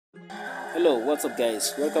Hello, what's up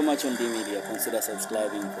guys? Welcome much on D Media. Consider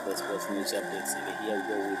subscribing for the sports news updates. Here we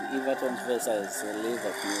go with Everton versus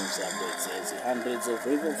Liverpool news updates. As hundreds of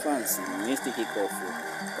Liverpool fans missed the kickoff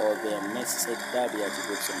of their Merseyside derby at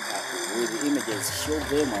Goodison Park, with images show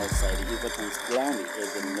them outside Everton's ground as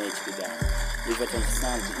the match began. Everton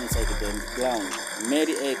fans inside the ground made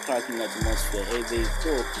a cracking atmosphere as they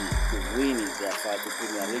thought to win their first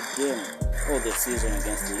Premier League game of the season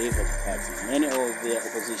against Liverpool. Many of their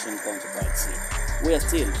opposition counterparts were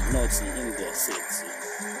still not in their seats.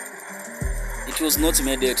 It was not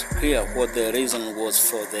made it clear what the reason was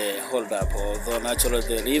for the hold-up, although naturally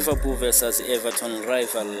the Liverpool versus Everton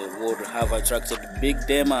rival would have attracted big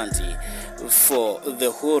demand for the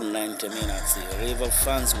whole 90 minutes. Liverpool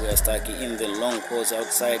fans were stuck in the long course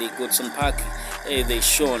outside Goodison Park. They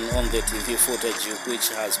shown on the TV footage which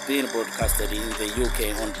has been broadcasted in the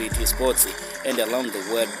UK on BT Sports and around the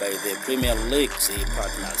world by the Premier League's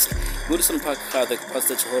partners. Goodison Park had the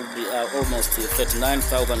capacity to hold almost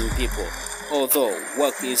 39,000 people, although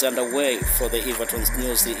work is underway for the Everton's new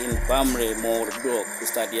in Bamley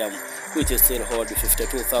Stadium, which still holds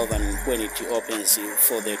 52,000 when it opens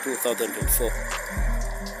for the 2024